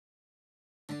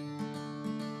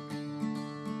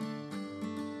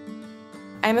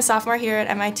I'm a sophomore here at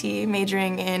MIT,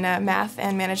 majoring in math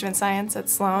and management science at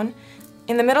Sloan.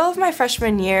 In the middle of my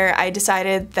freshman year, I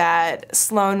decided that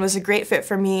Sloan was a great fit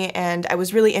for me, and I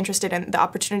was really interested in the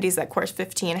opportunities that Course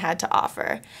 15 had to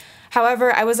offer.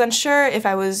 However, I was unsure if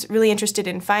I was really interested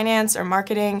in finance or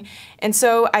marketing, and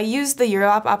so I used the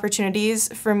UROP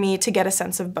opportunities for me to get a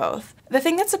sense of both. The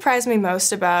thing that surprised me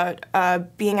most about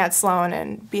being at Sloan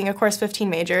and being a Course 15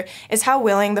 major is how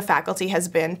willing the faculty has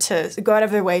been to go out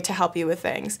of their way to help you with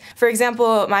things. For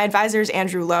example, my advisor is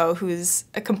Andrew Lowe, who's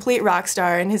a complete rock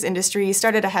star in his industry. He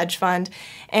started a hedge fund,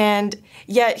 and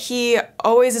yet he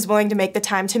always is willing to make the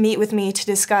time to meet with me to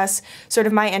discuss sort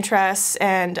of my interests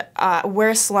and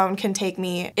where Sloan can take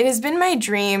me. It has been my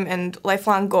dream and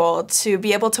lifelong goal to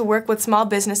be able to work with small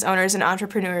business owners and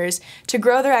entrepreneurs to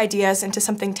grow their ideas into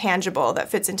something tangible that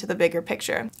fits into the bigger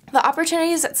picture. The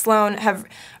opportunities at Sloan have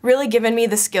really given me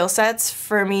the skill sets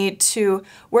for me to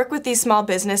work with these small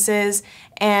businesses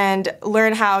and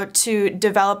learn how to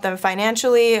develop them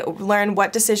financially, learn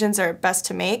what decisions are best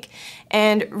to make,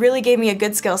 and really gave me a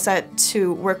good skill set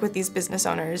to work with these business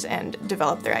owners and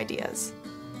develop their ideas.